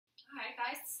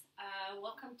guys,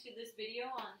 welcome to this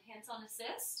video on hands-on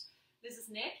assist. This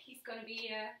is Nick. He's going to be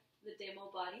the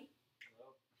demo buddy.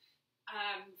 Hello.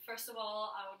 First of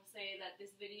all, I want to say that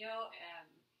this video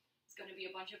is going to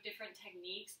be a bunch of different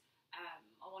techniques.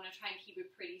 I want to try and keep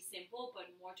it pretty simple,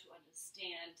 but more to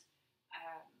understand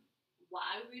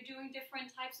why we're doing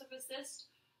different types of assist.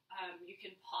 You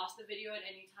can pause the video at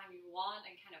any time you want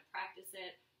and kind of practice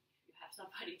it if you have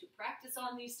somebody to practice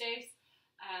on these days.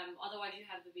 Otherwise, you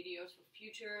have the videos for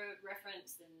future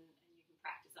reference and you can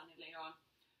practice on it later on.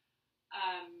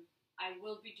 I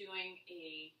will be doing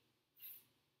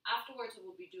afterwards I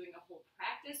will be doing a whole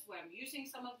practice where I'm using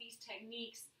some of these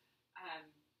techniques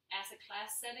as a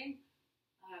class setting.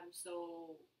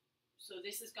 So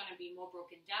this is going to be more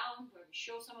broken down where we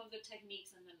show some of the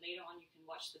techniques, and then later on you can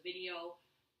watch the video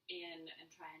and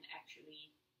try and actually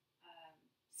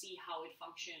see how it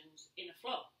functions in a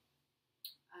flow.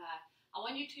 I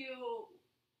want you to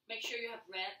make sure you have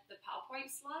read the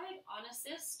PowerPoint slide on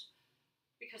assist,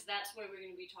 because that's where we're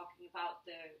going to be talking about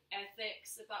the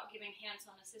ethics about giving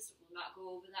hands-on assist. We'll not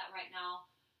go over that right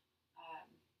now.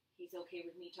 He's okay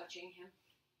with me touching him.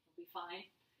 He'll be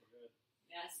fine. We're good.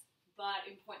 Yes, but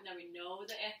important that we know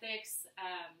the ethics.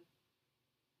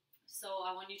 So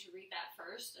I want you to read that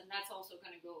first, and that's also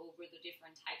going to go over the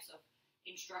different types of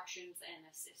instructions and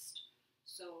assist.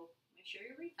 So make sure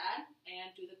you read that and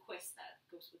do the quiz that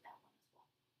goes with that one as well.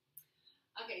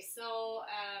 Okay, so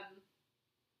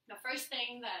the first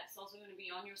thing that's also going to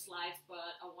be on your slides,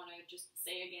 but I want to just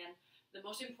say again, the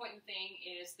most important thing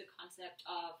is the concept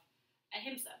of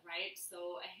ahimsa, right?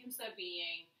 So ahimsa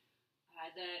being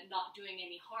the not doing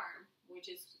any harm, which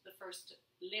is the first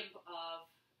limb of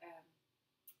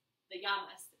the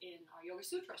yamas in our Yoga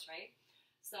Sutras, right?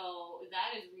 So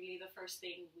that is really the first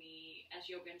thing we, as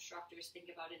yoga instructors, think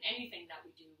about in anything that we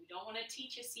do. We don't want to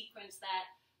teach a sequence that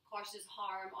causes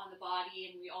harm on the body,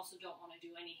 and we also don't want to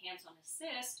do any hands-on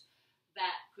assist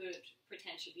that could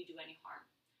potentially do any harm.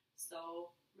 So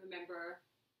remember,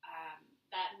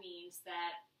 that means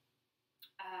that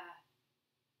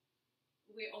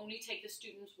we only take the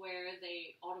students where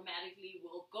they automatically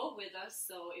will go with us.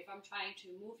 So if I'm trying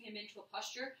to move him into a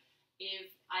posture,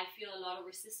 if I feel a lot of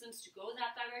resistance to go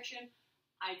that direction,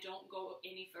 I don't go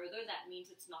any further. That means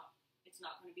it's not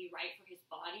going to be right for his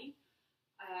body.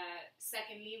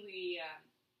 Secondly,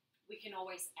 we can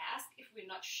always ask if we're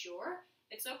not sure.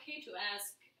 It's okay to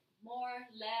ask more,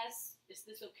 less, is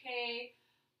this okay?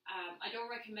 I don't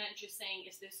recommend just saying,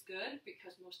 is this good?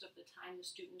 Because most of the time the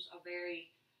students are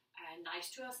very nice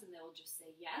to us and they'll just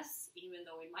say yes, even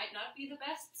though it might not be the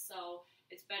best. So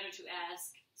it's better to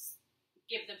ask,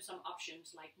 give them some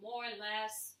options like more and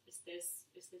less, is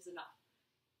this enough?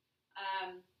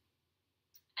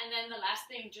 And then the last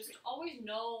thing, just always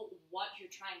know what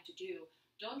you're trying to do.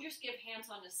 Don't just give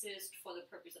hands-on assist for the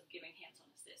purpose of giving hands-on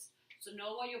assist. So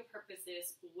know what your purpose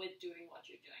is with doing what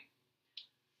you're doing.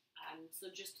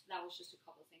 So that was just a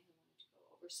couple of things I wanted to go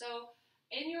over. So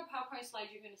in your PowerPoint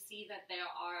slide, you're going to see that there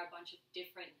are a bunch of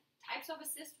different types of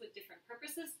assist with different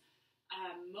purposes.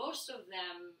 Most of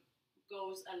them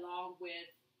goes along with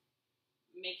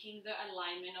making the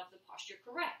alignment of the posture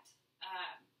correct.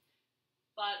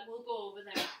 But we'll go over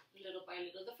them little by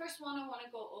little. The first one I want to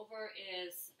go over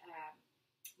is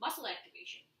muscle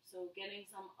activation. So getting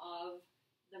some of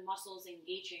the muscles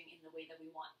engaging in the way that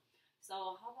we want.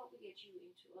 So how about we get you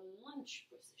into a lunge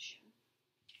position?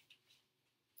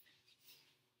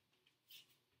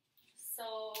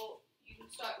 So you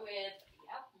can start with,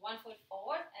 one foot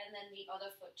forward and then the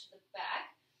other foot to the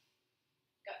back.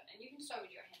 Good. And you can start with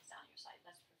your hands down your side.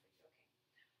 That's perfectly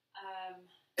okay.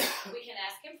 We can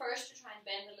ask him first to try and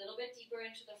bend a little bit deeper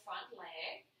into the front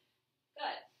leg.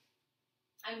 Good.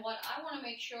 And what I want to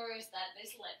make sure is that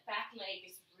this back leg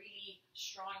is really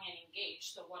strong and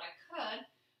engaged. So what I could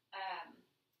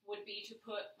would be to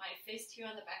put my fist here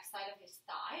on the back side of his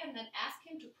thigh and then ask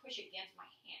him to push against my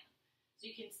hand. So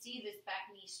you can see this back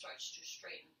knee starts to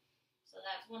straighten. So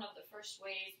that's one of the first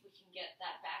ways we can get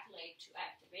that back leg to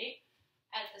activate.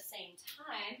 At the same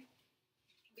time,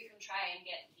 we can try and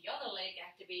get the other leg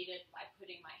activated by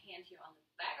putting my hand here on the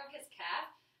back of his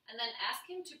calf and then ask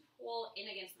him to pull in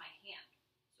against my hand.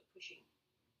 So pushing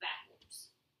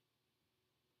backwards.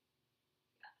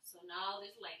 Yeah, so now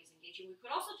this leg is engaging. We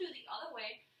could also do the other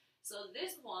way. So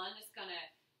this one is going to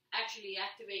actually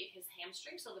activate his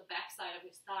hamstring, so the back side of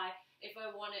his thigh. If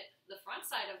I wanted the front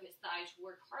side of his thigh to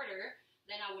work harder,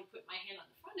 then I would put my hand on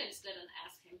the front instead and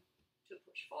ask him to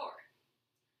push forward.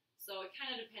 So it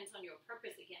kind of depends on your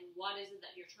purpose. Again, what is it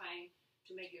that you're trying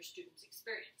to make your students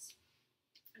experience?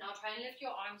 Now try and lift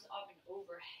your arms up and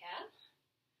overhead.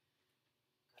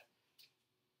 Good.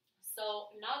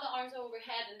 So now the arms are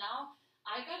overhead, and now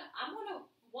I'm gonna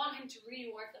want him to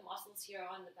really work the muscles here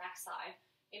on the back side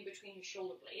in between his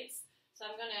shoulder blades. So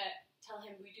I'm gonna tell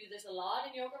him we do this a lot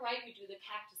in yoga, right? We do the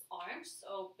cactus arms,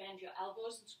 so bend your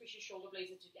elbows and squish your shoulder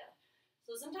blades together.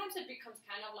 So sometimes it becomes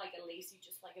kind of like a lazy,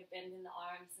 just like a bend in the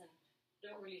arms, and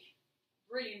don't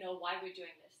really know why we're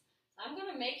doing this. So I'm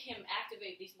gonna make him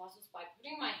activate these muscles by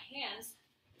putting my hands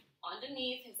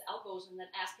underneath his elbows and then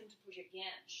ask him to push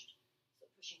against. So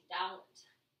pushing downward.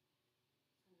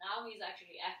 So now he's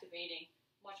actually activating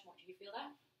much more. Do you feel that?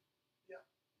 Yeah.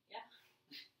 Yeah?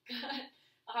 Good.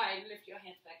 Alright, lift your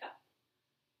hands back up.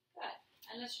 Good.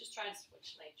 And let's just try and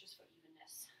switch legs just for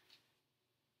evenness.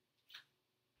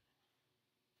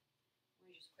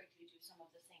 We just quickly do some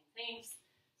of the same things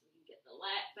so we can get the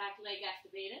back leg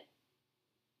activated.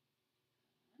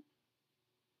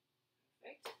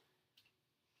 Perfect.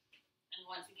 And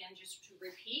once again, just to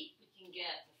repeat, we can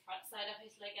get the front side of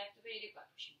his leg activated by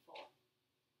pushing forward.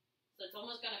 So it's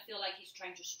almost going to feel like he's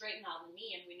trying to straighten out the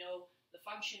knee, and we know the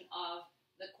function of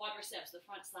the quadriceps, the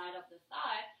front side of the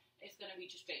thigh, is going to be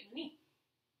to straighten the knee.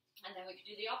 And then we can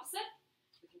do the opposite.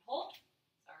 We can hold,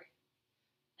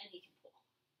 and he can pull.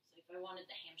 So if I wanted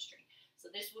the hamstring. So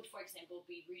this would, for example,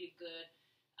 be really good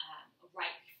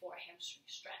right before a hamstring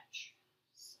stretch.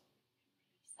 So we can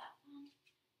release that one.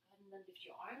 Go ahead and then lift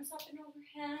your arms up and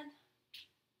overhead.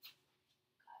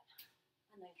 Good.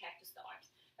 And then cactus the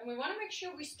arms. And we want to make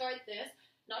sure we start this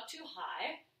not too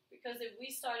high, because if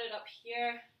we start it up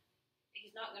here,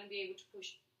 he's not going to be able to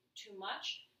push too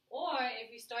much. Or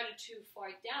if we started too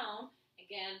far down,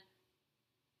 again,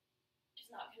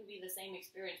 it's not going to be the same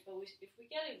experience. But if we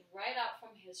get it right out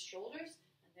from his shoulders,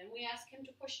 and then we ask him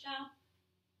to push down,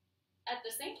 at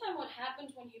the same time, what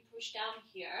happens when you push down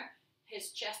here,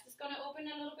 his chest is going to open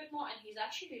a little bit more, and he's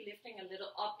actually lifting a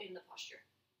little up in the posture.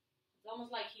 It's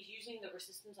almost like he's using the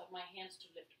resistance of my hands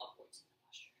to lift upwards in the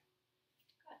posture.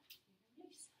 Good.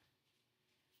 Release.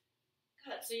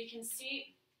 Good. So you can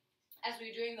see, as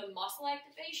we're doing the muscle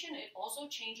activation, it also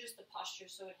changes the posture,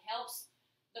 so it helps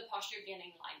the posture get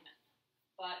in alignment.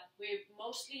 But we're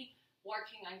mostly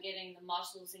working on getting the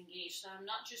muscles engaged, so I'm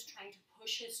not just trying to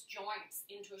push his joints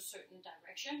into a certain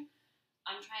direction.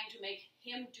 I'm trying to make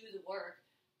him do the work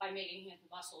by making his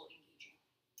muscle engaging.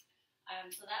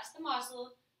 So that's the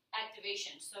muscle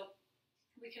activation. So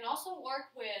we can also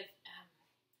work with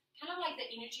kind of like the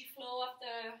energy flow of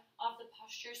the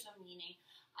posture, so meaning,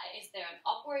 is there an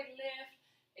upward lift?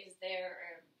 Is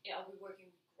there, are we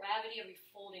working with gravity? Are we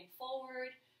folding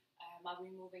forward? Are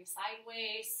we moving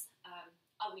sideways?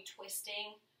 Are we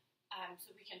twisting?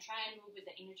 So we can try and move with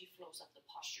the energy flows of the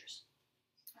postures.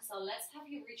 So let's have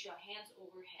you reach your hands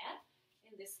overhead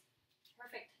in this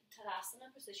perfect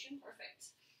Tadasana position.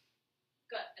 Perfect.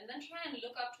 Good. And then try and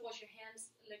look up towards your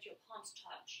hands, let your palms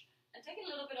touch. And take a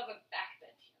little bit of a back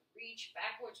bend here. Reach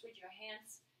backwards with your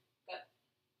hands. Good.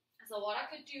 So what I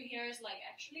could do here is like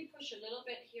actually push a little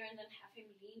bit here and then have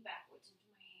him lean backwards into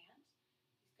my hands.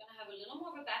 He's going to have a little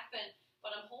more of a back bend,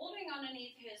 but I'm holding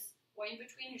underneath his, or in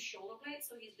between his shoulder blades,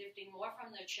 so he's lifting more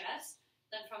from the chest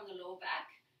than from the low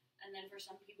back. And then for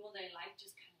some people, they like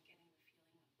just kind of getting the feeling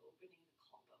of opening the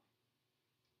collarbone.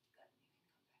 Good. You can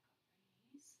come back up,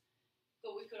 release.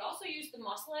 But we could also use the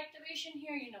muscle activation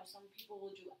here. You know, some people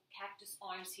will do cactus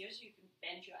arms here, so you can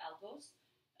bend your elbows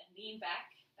and lean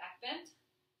back, back bend.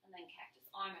 And then cactus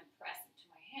arm and press into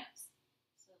my hands.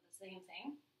 So the same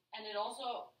thing. And it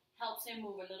also helps him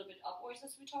move a little bit upwards,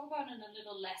 as we talk about, and a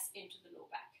little less into the low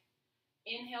back.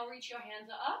 Inhale, reach your hands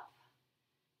up.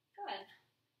 Good.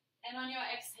 And on your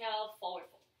exhale, forward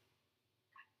fold.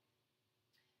 Okay.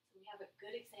 So we have a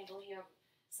good example here of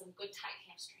some good tight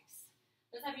hamstrings.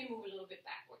 Let's have you move a little bit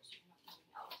backwards. You're not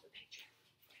moving out of the picture.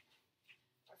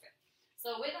 Perfect.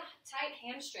 So with tight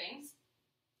hamstrings,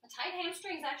 a tight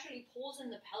hamstrings actually pulls in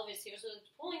the pelvis here, so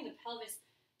it's pulling the pelvis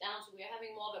down, so we're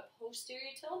having more of a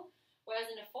posterior tilt,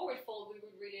 whereas in a forward fold, we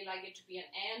would really like it to be an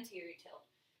anterior tilt.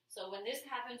 So when this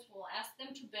happens, we'll ask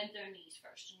them to bend their knees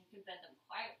first, and you can bend them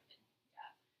quite a bit.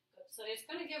 Yeah, good. So it's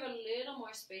going to give a little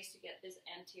more space to get this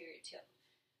anterior tilt.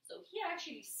 So he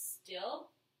actually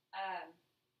still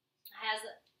has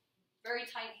a very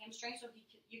tight hamstring, so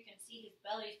you can see his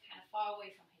belly is kind of far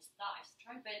away from his thighs.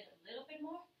 Try and bend a little bit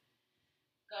more.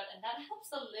 Good, and that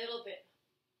helps a little bit.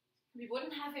 We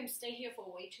wouldn't have him stay here for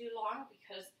way too long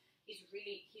because he's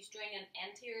doing an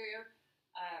anterior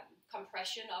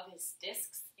compression of his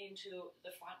discs into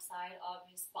the front side of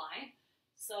his spine.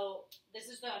 So this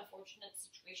is the unfortunate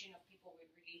situation of people with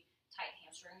really tight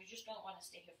hamstring. You just don't want to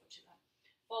stay here for too long.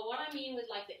 But what I mean with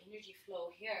like the energy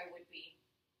flow here would be,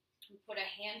 put a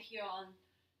hand here on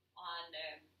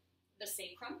the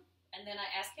sacrum And then I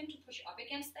ask him to push up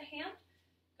against the hand.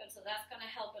 Good, so that's going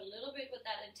to help a little bit with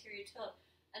that anterior tilt.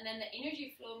 And then the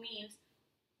energy flow means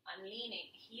I'm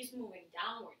leaning, he's moving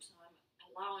downwards, so I'm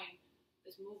allowing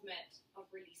this movement of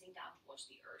releasing down towards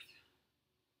the earth.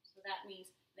 So that means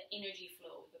the energy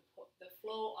flow, the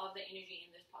flow of the energy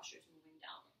in this posture is moving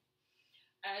downward.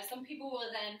 Some people will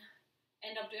then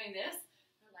end up doing this,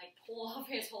 and like pull off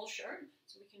his whole shirt,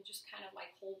 so we can just kind of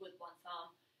like hold with one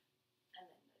thumb, and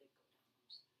then let it go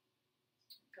downwards.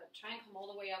 Good, try and come all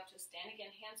the way up to stand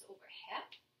again, hands overhead.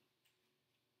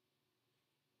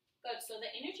 Good, so the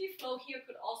energy flow here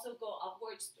could also go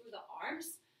upwards through the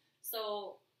arms.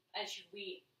 So as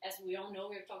we all know,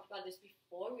 we've talked about this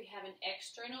before, we have an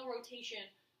external rotation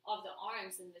of the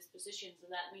arms in this position, so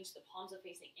that means the palms are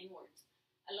facing inwards.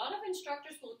 A lot of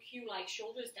instructors will cue like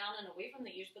shoulders down and away from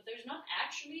the ears, but there's not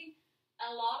actually a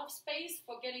lot of space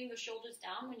for getting the shoulders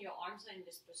down when your arms are in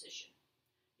this position.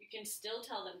 You can still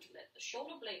tell them to let the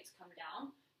shoulder blades come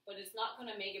down, but it's not going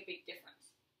to make a big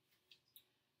difference.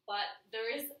 But there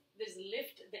is this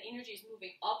lift, the energy is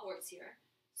moving upwards here,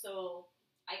 so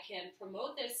I can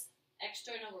promote this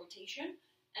external rotation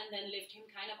and then lift him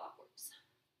kind of upwards.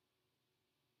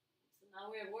 So now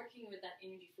we're working with that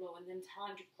energy flow, and then tell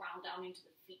him to ground down into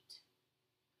the feet.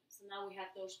 So now we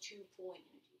have those two pulling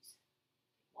energies.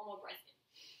 One more breath in.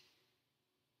 Good.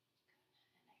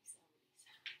 And exhale,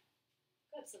 release.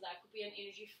 Good, so that could be an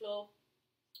energy flow.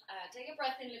 Take a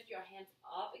breath in, lift your hands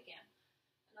up again.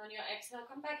 And on your exhale,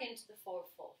 come back into the forward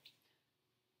fold.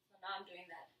 So now I'm doing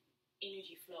that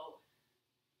energy flow.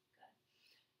 Good.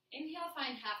 Inhale,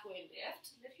 find halfway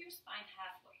lift. Lift your spine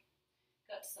halfway.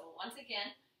 Good, so once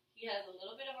again, he has a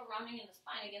little bit of a rounding in the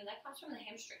spine. Again, that comes from the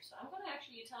hamstring. So I'm going to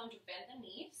actually tell him to bend the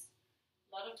knees.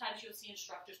 A lot of times you'll see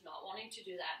instructors not wanting to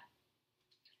do that.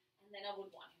 And then I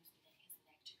would want his neck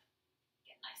to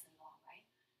get nice and long, right?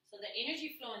 So the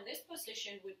energy flow in this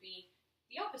position would be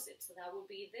the opposite. So that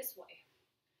would be this way.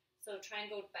 So try and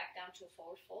go back down to a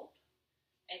forward fold.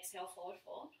 Exhale, forward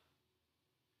fold.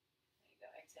 There you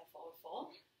go, exhale, forward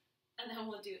fold. And then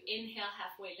we'll do inhale,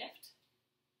 halfway lift.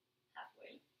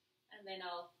 Halfway. And then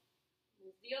I'll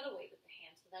move the other way with the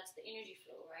hand. So that's the energy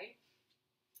flow, right?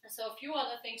 So a few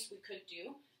other things we could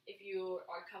do. If you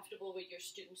are comfortable with your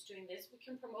students doing this, we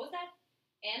can promote that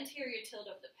anterior tilt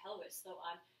of the pelvis. So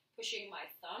I'm pushing my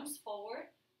thumbs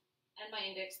forward and my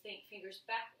index fingers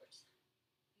backwards.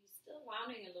 Still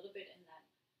rounding a little bit in that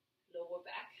lower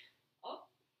back. Oh,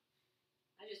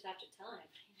 I just have to tell him,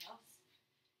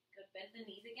 good, bend the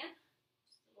knees again,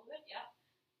 just a little bit, yeah,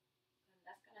 and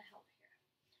that's going to help here.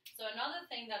 So another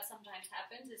thing that sometimes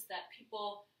happens is that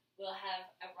people will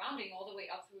have a rounding all the way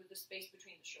up through the space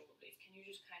between the shoulder blades. Can you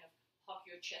just kind of hug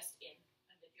your chest in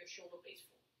and let your shoulder blades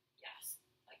forward? Yes,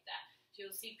 like that. So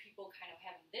you'll see people kind of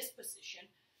having this position.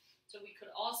 So we could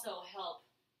also help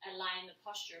align the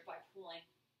posture by pulling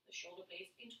the shoulder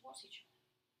blades in towards each other.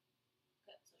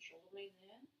 Good, so shoulder blades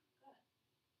in, good.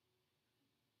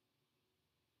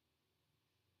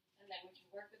 And then we can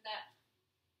work with that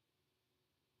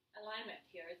alignment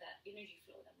here, that energy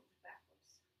flow that moves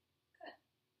backwards. Good,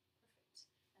 perfect.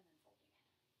 And then folding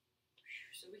in.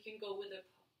 So we can go with the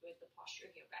posture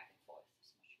here back and forth.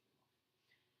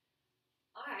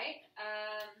 All right,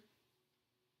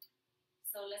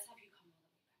 so let's have you come all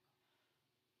the way back up.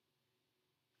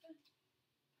 Good.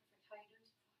 Perfect. How are you doing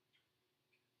so far?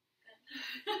 Good.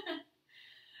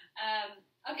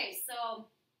 Okay, so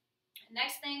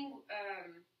next thing,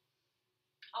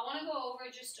 I want to go over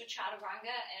just a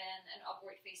chaturanga and an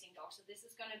upward facing dog. So this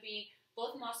is going to be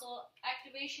both muscle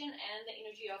activation and the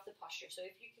energy of the posture. So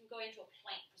if you can go into a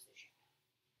plank position.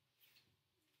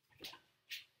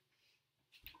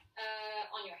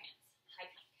 On your hands, high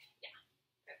plank, yeah,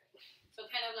 perfect. So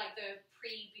kind of like the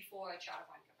before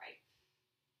chaturanga, right?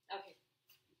 Okay.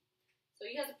 So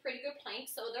he has a pretty good plank.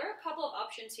 So there are a couple of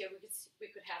options here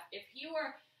we could have. If he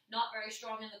were not very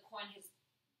strong in the core and his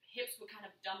hips were kind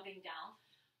of dumping down,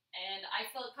 and I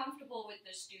felt comfortable with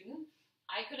the student,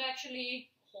 I could actually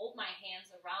hold my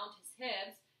hands around his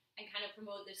hips and kind of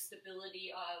promote this stability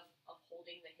of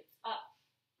holding the hips up.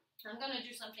 I'm going to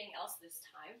do something else this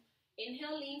time.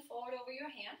 Inhale, lean forward over your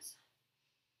hands.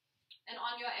 And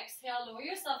on your exhale, lower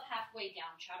yourself halfway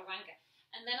down, chaturanga.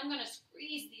 And then I'm going to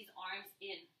squeeze these arms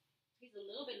in. He's a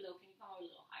little bit low. Can you come over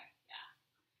a little higher?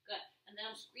 Yeah. Good. And then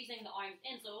I'm squeezing the arms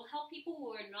in. So it will help people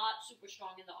who are not super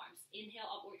strong in the arms.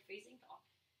 Inhale, upward facing dog.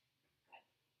 Good.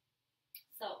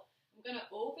 So I'm going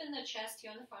to open the chest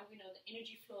here on the front. We know the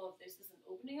energy flow of this is an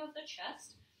opening of the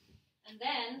chest. And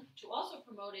then, to also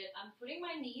promote it, I'm putting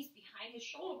my knees behind his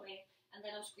shoulder blade. And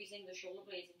then I'm squeezing the shoulder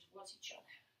blades in towards each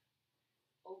other.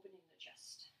 Opening the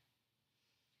chest.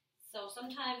 So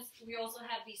sometimes we also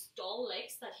have these dull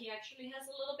legs that he actually has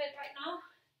a little bit right now.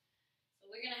 So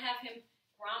we're going to have him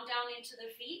ground down into the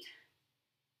feet.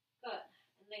 Good.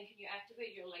 And then can you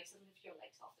activate your legs and lift your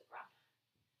legs off the ground?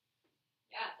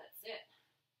 Yeah, that's it.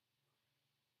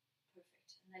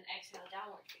 Perfect. And then exhale,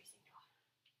 downward facing dog.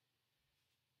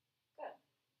 Good.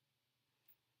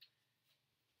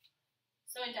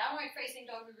 So in downward facing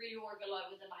dog, we really work a lot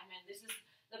with alignment. This is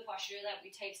the posture that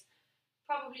we take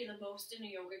probably the most in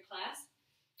a yoga class.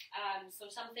 So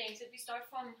some things, if we start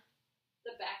from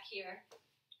the back here,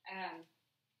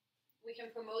 we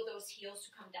can promote those heels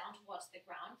to come down towards the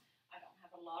ground. I don't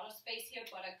have a lot of space here,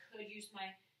 but I could use my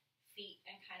feet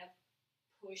and kind of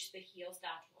push the heels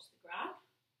down towards the ground.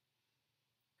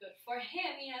 Good. For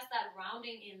him, he has that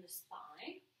rounding in the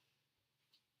spine.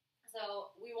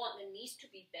 So we want the knees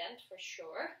to be bent for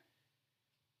sure.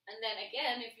 And then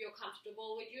again, if you're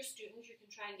comfortable with your student, you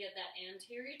can try and get that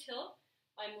anterior tilt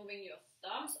by moving your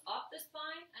thumbs up the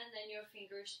spine and then your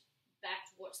fingers back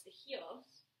towards the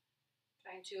heels,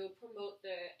 trying to promote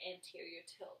the anterior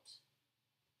tilt.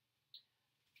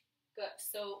 Good.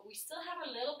 So we still have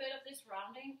a little bit of this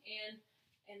rounding in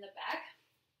the back.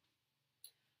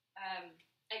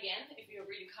 Again, if you're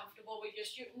really comfortable with your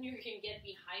student, you can get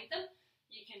behind them.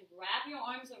 You can grab your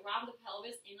arms around the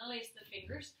pelvis, interlace the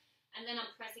fingers, and then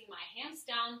I'm pressing my hands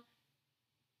down,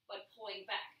 but pulling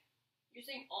back,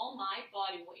 using all my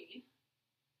body weight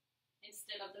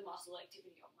instead of the muscle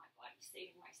activity of my body,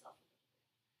 saving myself a little bit.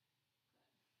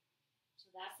 Good. So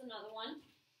that's another one.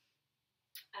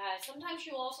 Sometimes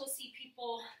you'll also see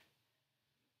people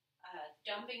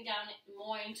dumping down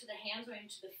more into the hands or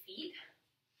into the feet.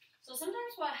 So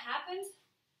sometimes what happens,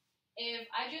 if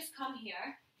I just come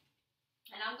here,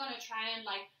 and I'm going to try and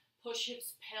like push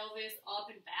his pelvis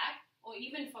up and back, or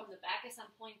even from the back as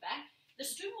I'm pulling back, the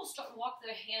student will start walk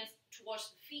their hands towards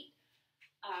the feet.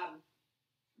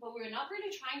 But we're not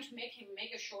really trying to make him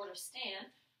make a shorter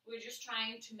stand. We're just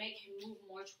trying to make him move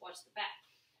more towards the back.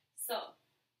 So,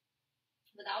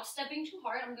 without stepping too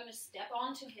hard, I'm going to step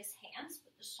onto his hands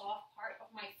with the soft part of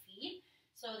my feet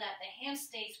so that the hand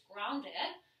stays grounded.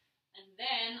 And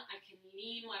then I can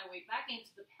lean my way back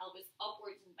into the pelvis,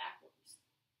 upwards and backwards.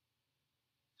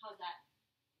 How's that?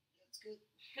 That's good.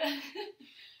 Good.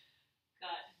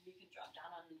 You can drop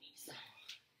down on the knees.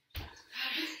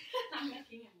 I'm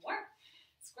making him work.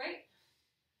 It's great.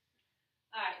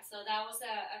 Alright, so that was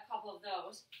a couple of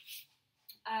those.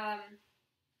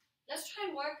 Let's try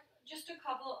and work just a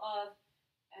couple of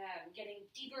getting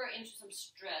deeper into some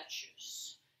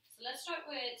stretches. So let's start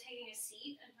with taking a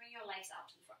seat and bring your legs out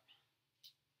to the front.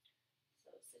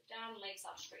 So sit down, legs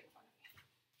out straight in front of you.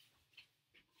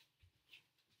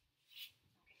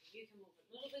 Okay, you can move a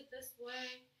little bit this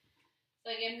way. So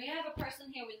again, we have a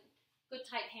person here with good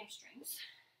tight hamstrings.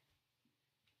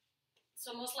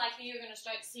 So most likely you're going to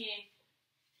start seeing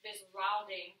this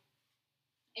rounding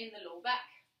in the low back.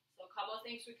 So a couple of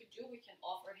things we could do. We can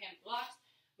offer him blocks.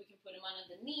 We can put him under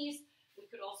the knees. We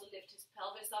could also lift his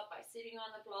pelvis up by sitting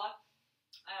on the block.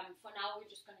 For now, we're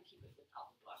just going to keep it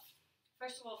without the block.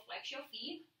 First of all, flex your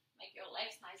feet. Make your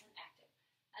legs nice and active.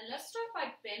 And let's start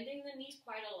by bending the knees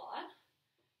quite a lot.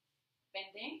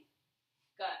 Bending.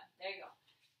 Good. There you go.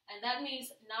 And that means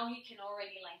now you can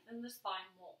already lengthen the spine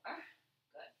more.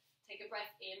 Good. Take a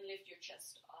breath in. Lift your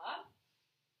chest up.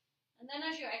 And then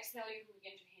as you exhale, you can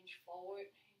begin to hinge forward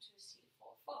into a seated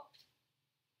forward fold.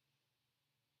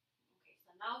 Okay,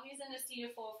 so now he's in a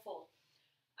seated forward fold.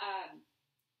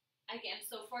 Again,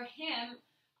 so for him,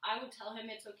 I would tell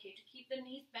him it's okay to keep the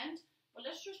knees bent, but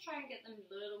let's just try and get them a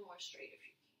little more straight if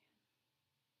you can.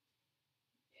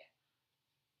 Yeah.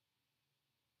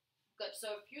 Good,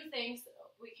 so a few things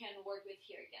we can work with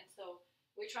here again. So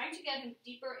we're trying to get him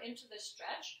deeper into the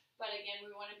stretch, but again,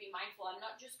 we want to be mindful. I'm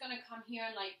not just going to come here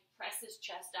and like press his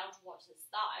chest down towards his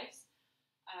thighs.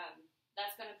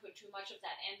 That's going to put too much of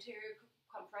that anterior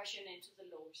compression into the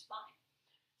lower spine.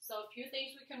 So a few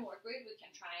things we can work with. We can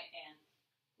try and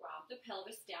ground the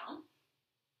pelvis down.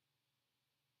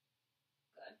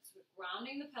 Good. So we're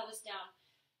grounding the pelvis down.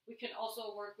 We can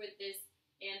also work with this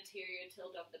anterior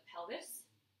tilt of the pelvis.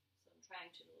 So I'm trying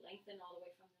to lengthen all the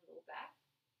way from the low back.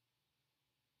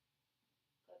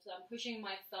 Good. So I'm pushing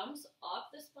my thumbs up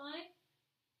the spine,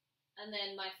 and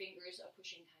then my fingers are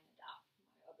pushing kind of down,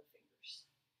 my other fingers.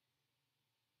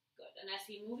 Good. And as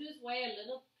he moves his way a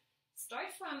little,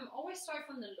 always start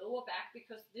from the lower back,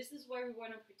 because this is where we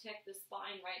want to protect the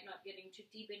spine, right? Not getting too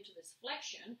deep into this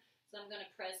flexion. So I'm going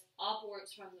to press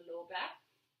upwards from the lower back.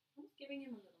 I'm giving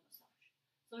him a little massage.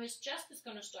 So his chest is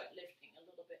going to start lifting a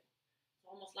little bit. It's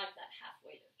almost like that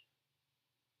halfway lift.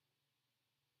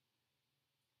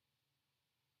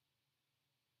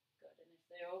 Good.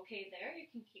 they're okay there, you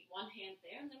can keep one hand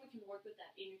there, and then we can work with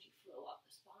that energy flow up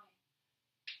the spine.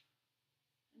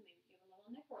 And maybe give a little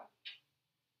neck rub.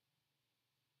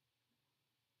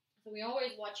 So we're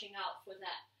always watching out for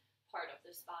that part of the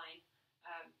spine.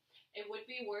 It would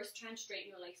be worse trying to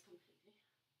straighten your legs completely.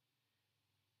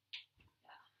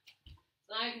 Yeah.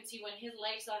 So now you can see when his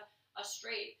legs are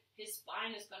straight, his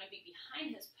spine is going to be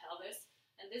behind his pelvis,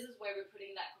 and this is where we're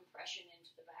putting that compression into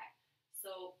the back.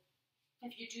 So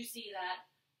if you do see that,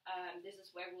 this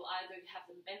is where we'll either have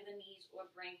them bend the knees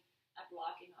or bring a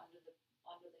blocking under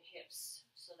the hips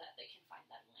so that they can find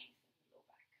that length in the low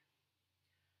back.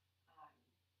 So that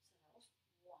was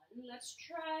one. Let's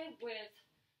try with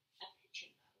a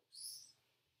pigeon pose.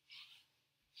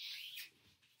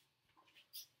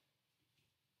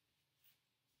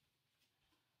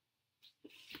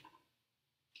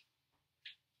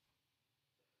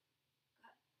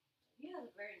 Yeah,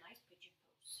 a very nice pigeon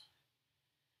pose.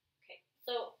 Okay,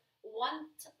 so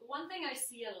one thing I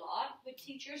see a lot with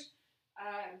teachers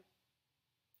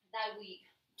that we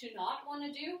do not want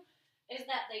to do is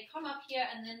that they come up here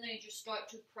and then they just start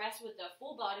to press with their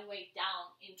full body weight down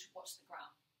in towards the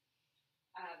ground.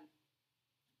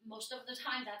 Most of the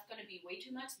time that's going to be way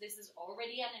too much. This is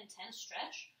already an intense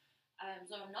stretch,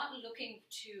 so I'm not looking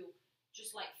to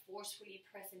just like forcefully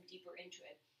press him deeper into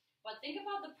it. But think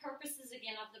about the purposes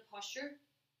again of the posture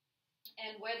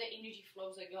and where the energy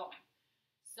flows are going.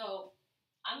 So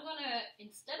I'm going to,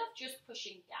 instead of just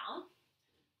pushing down,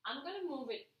 I'm going to move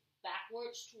it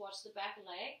backwards towards the back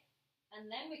leg, and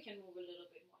then we can move a little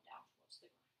bit more down towards the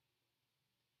ground.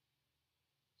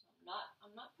 So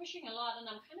I'm not pushing a lot, and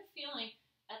I'm kind of feeling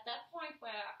at that point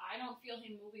where I don't feel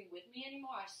him moving with me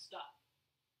anymore, I stop.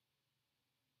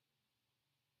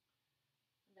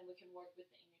 And then we can work with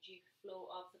the energy flow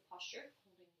of the posture,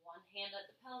 holding one hand at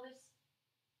the pelvis,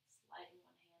 sliding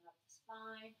one hand up the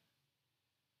spine.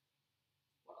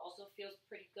 What also feels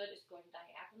pretty good is going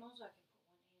diagonal, so I can put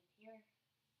one hand here,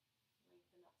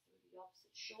 lengthen up through the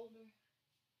opposite shoulder, and then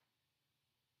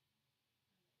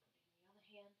putting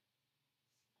the other hand, sliding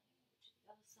over to the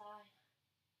other side.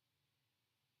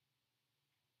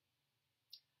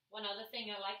 One other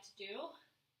thing I like to do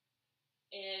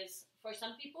is, for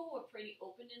some people who are pretty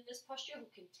open in this posture, who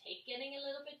can take getting a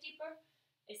little bit deeper,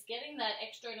 is getting that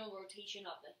external rotation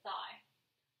of the thigh.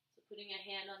 So putting a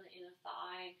hand on the inner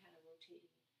thigh and kind of rotating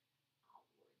it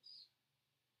outwards.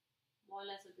 More or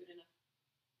less good enough.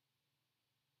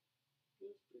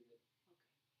 Feels pretty good. Okay.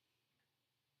 Perfect.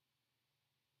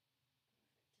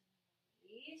 And then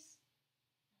release.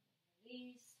 And then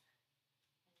release.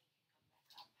 And you can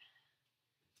come back up.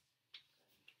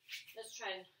 Good. Let's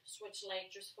try and switch leg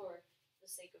just for the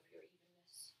sake of your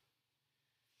evenness.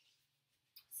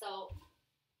 So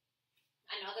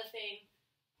another thing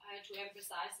to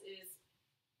emphasize is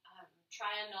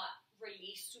try and not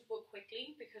release super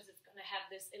quickly, because it's going to have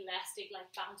this elastic like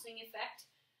bouncing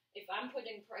effect. If I'm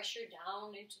putting pressure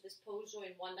down into this pose or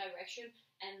in one direction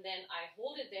and then I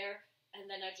hold it there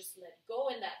and then I just let go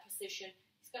in that position,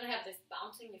 it's going to have this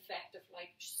bouncing effect of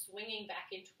like swinging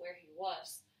back into where he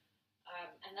was.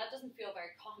 And that doesn't feel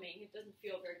very calming. It doesn't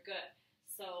feel very good.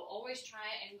 So always try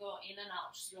and go in and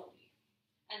out slowly.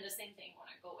 And the same thing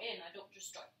when I go in, I don't just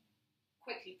start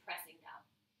quickly pressing down.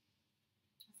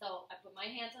 So I put my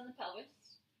hands on the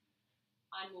pelvis.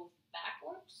 I move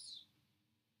backwards.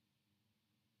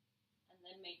 And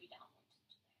then maybe downwards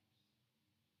into the hips.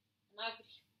 And I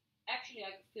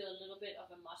could feel a little bit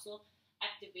of a muscle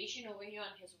activation over here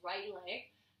on his right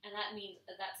leg. And that means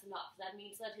that's enough. That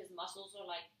means that his muscles are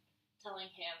like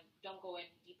telling him, don't go any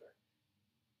deeper.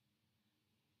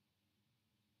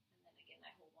 And then again, I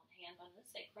hold one hand on the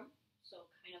sacrum. So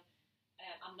kind of,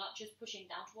 I'm not just pushing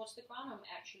down towards the ground, I'm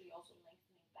actually also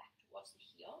lengthening back towards the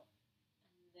heel.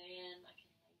 And then I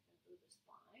can lengthen through the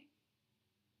spine.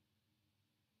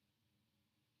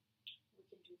 We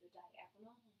can do the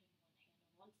diagonal, holding one hand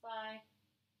on one side,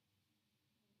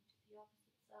 to the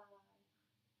opposite side. We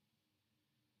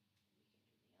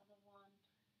can do the other one.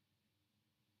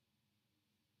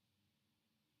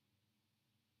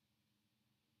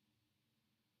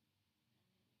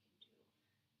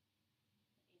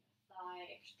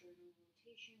 Thigh external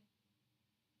rotation.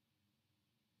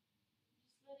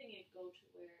 Just letting it go to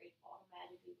where it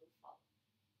automatically will follow.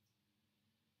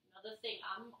 Another thing,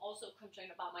 I'm also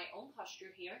concerned about my own posture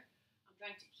here. I'm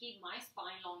trying to keep my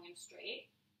spine long and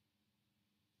straight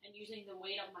and using the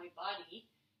weight of my body.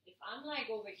 If I'm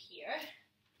like over here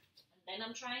and then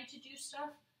I'm trying to do stuff,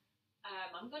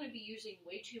 I'm going to be using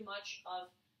way too much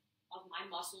of my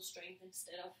muscle strength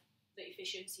instead of the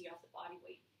efficiency of the body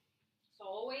weight. So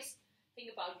always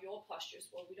think about your posture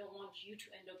as well. We don't want you to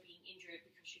end up being injured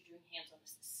because you're doing hands-on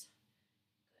assists.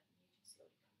 Good. And you can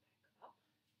slowly come back up.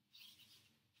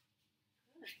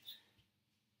 Good.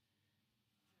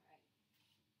 All right.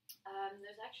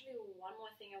 There's actually one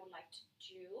more thing I would like to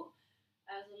do.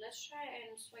 So let's try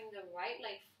and swing the right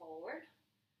leg forward.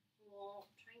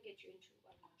 We'll try and get you into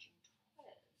a lunging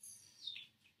twist.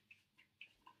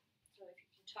 So if you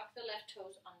can tuck the left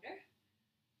toes under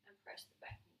and press the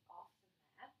back knee off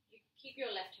the mat. You can keep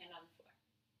your left hand on the floor.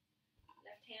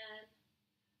 Left hand,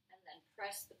 and then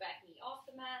press the back knee off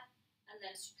the mat, and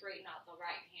then straighten out the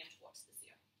right hand towards the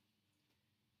ceiling.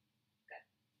 Good.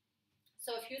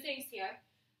 So a few things here.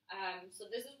 So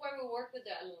this is where we work with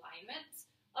the alignment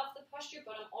of the posture,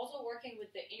 but I'm also working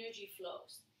with the energy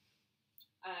flows.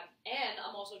 And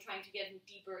I'm also trying to get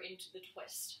deeper into the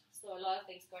twist. So a lot of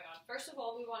things going on. First of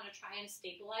all, we want to try and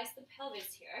stabilize the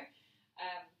pelvis here.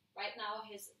 Right now,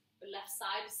 his left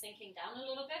side is sinking down a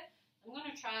little bit. I'm going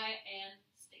to try and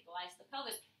stabilize the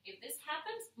pelvis. If this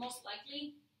happens, most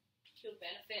likely he'll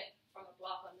benefit from a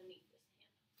block underneath this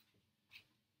hand.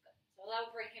 Good. So that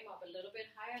will bring him up a little bit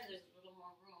higher, and there's a little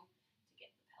more room to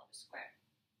get the pelvis square.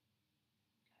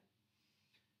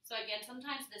 So again,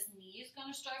 sometimes this knee is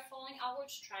going to start falling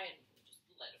outwards. Try and just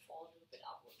let it fall a little bit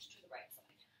outwards to the right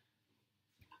side. Just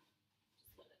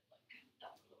let it come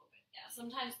down a little bit. Yeah,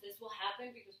 sometimes this will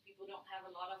happen because people don't have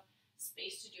a lot of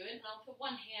space to do it. And I'll put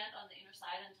one hand on the inner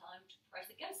side and tell him to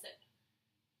press against it.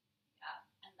 Yeah,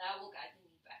 and that will guide the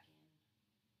knee back in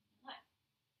line.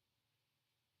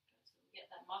 So we get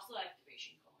that muscle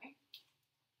activation going.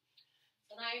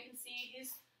 So now you can see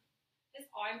his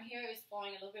arm here is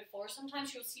falling a little bit forward.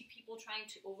 Sometimes you'll see people trying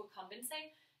to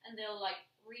overcompensate, and they'll like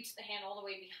reach the hand all the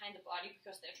way behind the body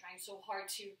because they're trying so hard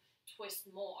to twist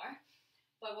more.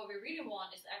 But what we really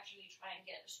want is actually try and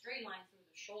get a straight line through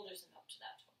the shoulders and up to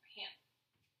that top hand.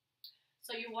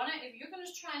 So you want to, if you're going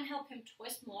to try and help him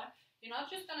twist more, you're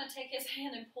not just going to take his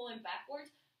hand and pull him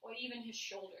backwards or even his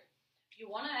shoulder. You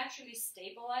want to actually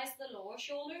stabilize the lower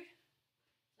shoulder.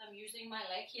 So I'm using my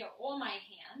leg here or my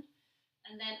hand.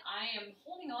 And then I am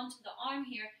holding on to the arm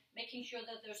here, making sure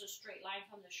that there's a straight line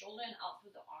from the shoulder and out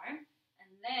through the arm. And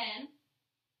then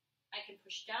I can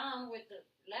push down with the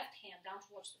left hand down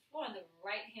towards the floor, and the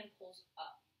right hand pulls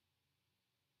up.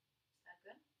 Is that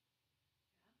good?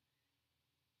 Yeah. Good.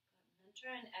 And then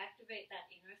try and activate that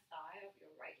inner thigh of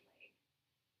your right leg.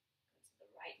 Good. So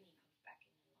the right knee comes back in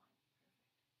line.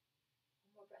 Perfect.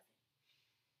 One more breath in.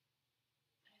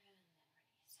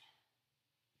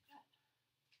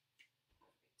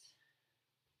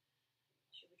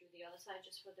 The other side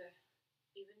just for the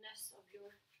evenness of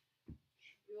your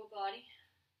body.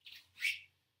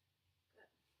 Good.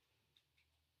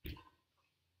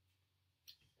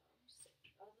 So sit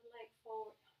the other leg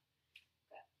forward.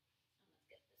 Good. And let's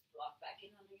get this block back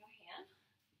in under your hand.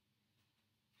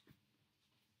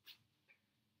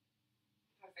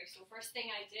 Perfect. So first thing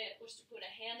I did was to put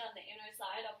a hand on the inner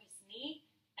side of his knee,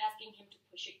 asking him to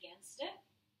push against it.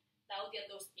 That will get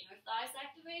those inner thighs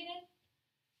activated.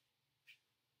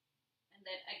 And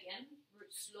then again,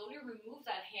 slowly remove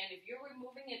that hand. If you're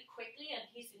removing it quickly and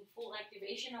he's in full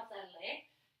activation of that leg,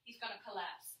 he's going to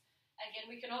collapse. Again,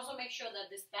 we can also make sure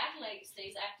that this back leg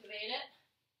stays activated.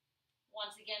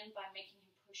 Once again, by making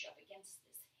him push up against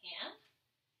this hand.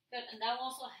 Good, and that will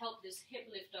also help this hip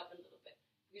lift up a little bit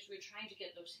because we're trying to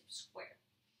get those hips square.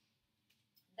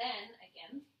 Then,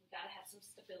 again, we got to have some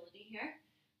stability here.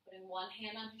 Putting one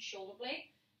hand on his shoulder blade.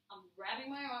 I'm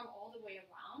grabbing my arm all the way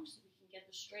around so we can get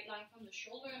the straight line from the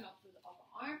shoulder and up through the upper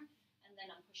arm, and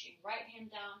then I'm pushing right hand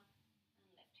down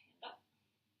and left hand up.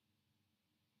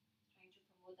 Trying to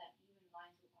promote that even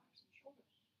line through arms and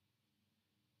shoulders.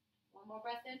 One more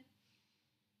breath in,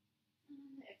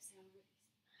 and exhale, release.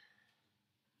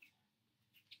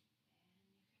 And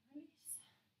you can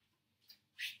release.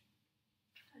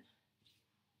 Good. Perfect.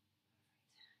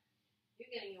 You're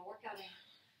getting your workout in.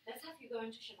 Let's have you go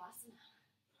into Shavasana.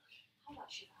 How about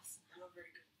Shavasana? I'm not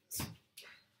very good.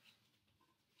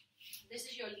 This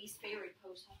is your least favorite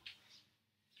pose, huh?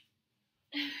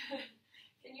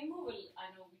 Can you move a little?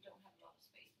 I know we don't have a lot of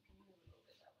space, but can you move a little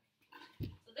bit that way?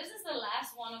 So this is the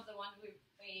last one of the one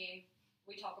we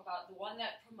talk about, the one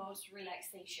that promotes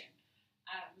relaxation.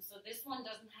 So this one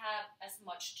doesn't have as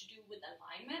much to do with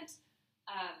alignment,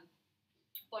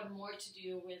 but more to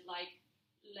do with like,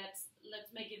 let's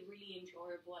make it really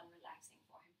enjoyable and relaxing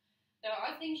for him. There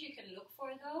are things you can look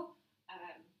for though.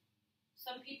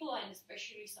 Some people, and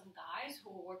especially some guys who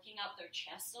are working out their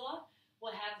chest a lot,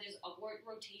 will have this upward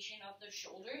rotation of their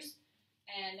shoulders.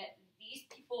 And these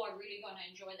people are really going to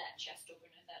enjoy that chest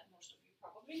opener that most of you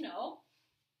probably know.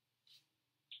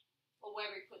 or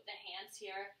where we put the hands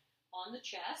here on the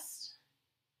chest,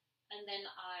 and then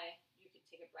you can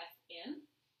take a breath in,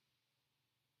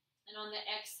 and on the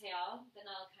exhale, then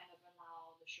I'll kind of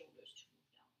allow the shoulders to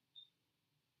move down.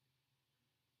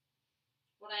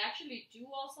 What I actually do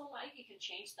also like, you can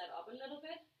change that up a little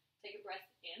bit. Take a breath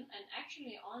in, and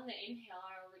actually on the inhale,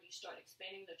 I already start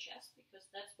expanding the chest because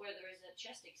that's where there is a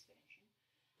chest expansion.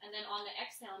 And then on the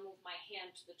exhale, move my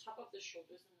hand to the top of the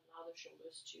shoulders and allow the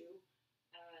shoulders to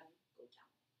go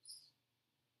downwards.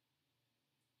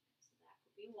 So that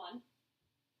could be one.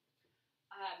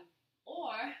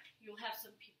 Or you'll have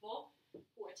some people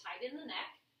who are tight in the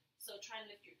neck, so try and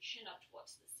lift your chin up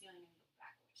towards the ceiling and look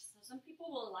backwards. So some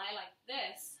people will lie like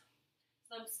this.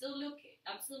 So I'm still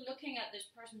looking at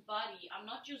this person's body. I'm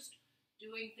not just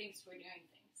doing things for doing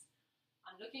things.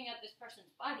 I'm looking at this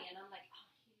person's body and I'm like, oh,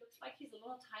 he looks like he's a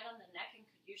little tight on the neck and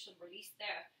could use some release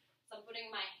there. So I'm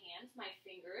putting my hands, my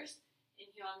fingers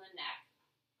in here on the neck.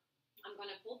 I'm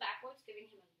going to pull backwards, giving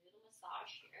him a little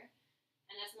massage here.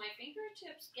 And as my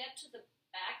fingertips get to the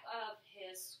back of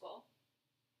his skull,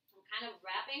 I'm kind of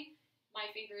wrapping my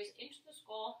fingers into the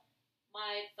skull.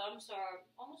 My thumbs are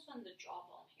almost on the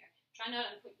jawbone here. Try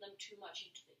not to put them too much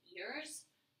into the ears.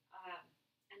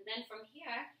 And then from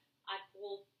here, I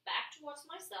pull back towards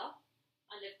myself.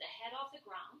 I lift the head off the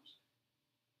ground.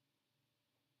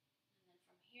 And then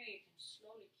from here, you can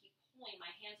slowly keep pulling.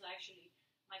 My fingers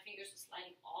are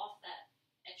sliding off that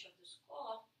edge of the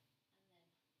skull.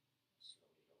 And then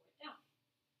slowly lower it down.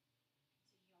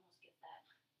 So you almost get that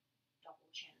double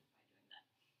chin by doing that.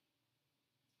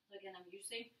 So again, I'm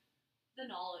using the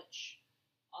knowledge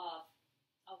of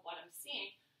what I'm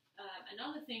seeing.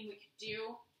 Another thing we could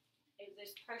do if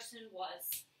this person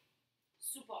was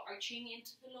super arching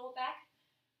into the lower back.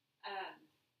 Yeah,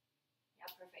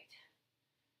 perfect.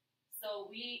 So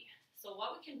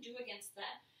what we can do against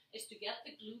that is to get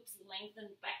the glutes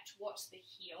lengthened back towards the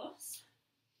heels.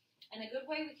 And a good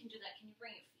way we can do that, can you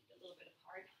bring your feet a little bit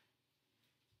apart?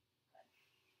 Good.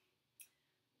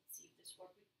 Let's see if this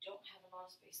works. We don't have a lot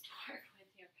of space to work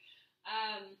with here.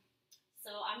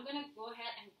 So I'm going to go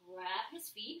ahead and grab his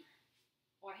feet,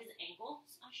 or his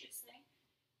ankles, I should say,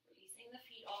 releasing the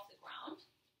feet off the ground.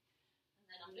 And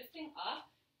then I'm lifting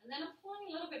up, and then I'm pulling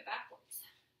a little bit backwards,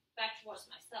 back towards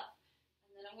myself.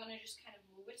 And then I'm going to just kind of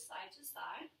move it side to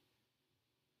side,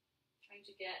 trying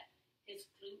to get his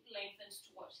glute lengthened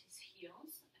towards his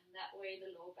heels, and that way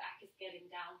the lower back is getting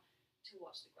down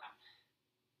towards the ground.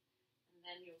 And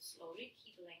then you'll slowly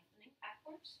keep lengthening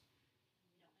backwards.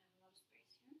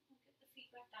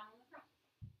 Back down on the ground.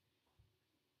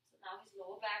 So now his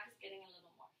lower back is getting a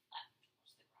little more flat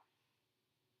towards the ground.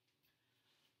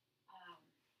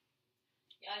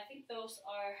 Yeah, I think those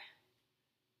are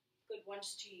good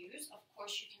ones to use. Of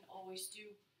course, you can always do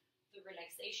the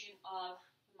relaxation of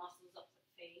the muscles of the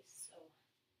face. So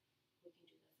we can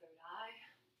do the third eye,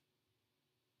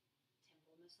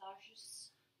 temple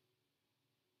massages.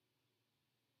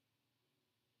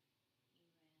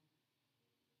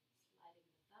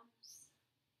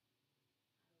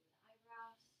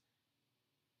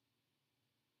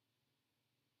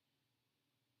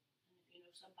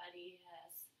 Somebody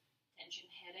has tension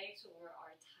headaches or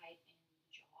are tight in the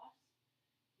jaws,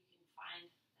 you can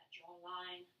find that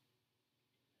jawline,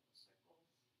 little circles on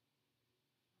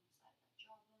the side of that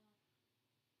jawbone.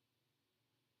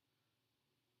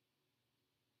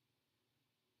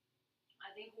 I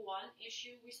think one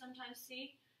issue we sometimes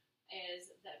see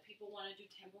is that people want to do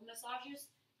temple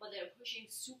massages, but they're pushing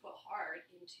super hard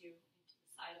into the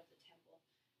side of the temple.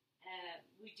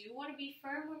 We do want to be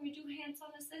firm when we do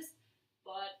hands-on assist,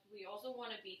 but we also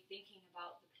want to be thinking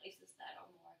about the places that are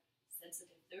more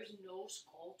sensitive. There's no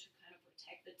skull to kind of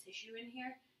protect the tissue in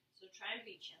here, so try and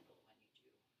be gentle when you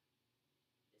do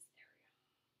this area.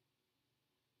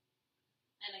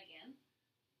 And again,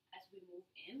 as we move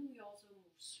in, we also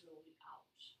move slowly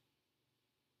out.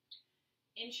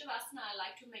 In Shavasana, I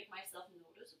like to make myself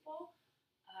noticeable.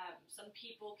 Some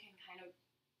people can kind of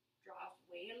draw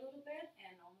away a little bit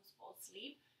and almost fall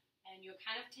asleep. And you're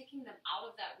kind of taking them out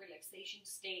of that relaxation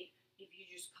state if you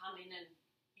just come in and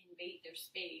invade their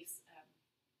space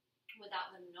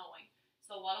without them knowing.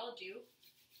 So what I'll do,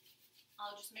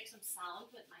 I'll just make some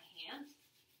sound with my hand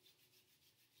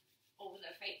over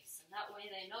their face. And that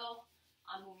way they know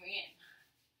I'm moving in.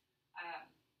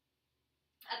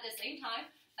 At the same time,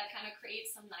 that kind of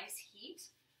creates some nice heat.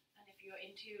 And if you're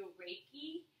into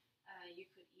Reiki, you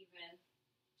could even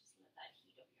just let that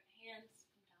heat of your hands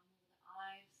come down over the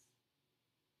eyes.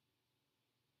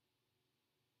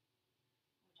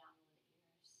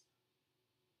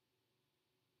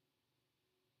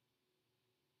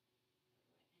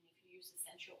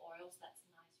 Essential oils, that's a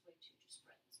nice easiest way to just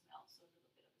spread the smell. So a little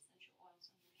bit of essential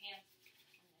oils on your hands and then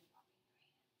rubbing your hands.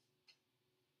 Good.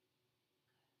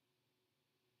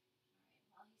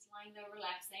 All right, while he's lying there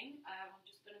relaxing, I'm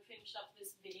just going to finish up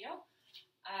this video.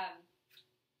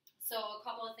 So a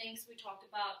couple of things we talked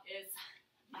about is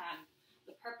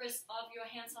the purpose of your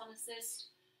hands-on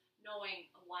assist,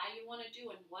 knowing why you want to do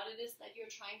and what it is that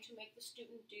you're trying to make the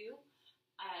student do.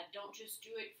 Don't just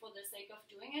do it for the sake of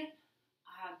doing it.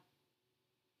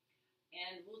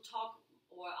 And we'll talk,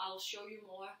 or I'll show you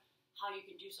more how you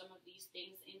can do some of these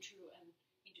things into an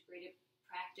integrated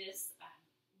practice,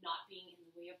 not being in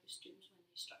the way of the students when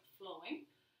they start flowing.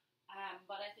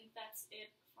 But I think that's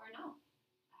it for now.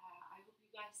 I hope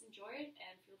you guys enjoy it,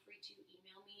 and feel free to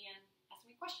email me and ask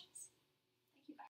me questions.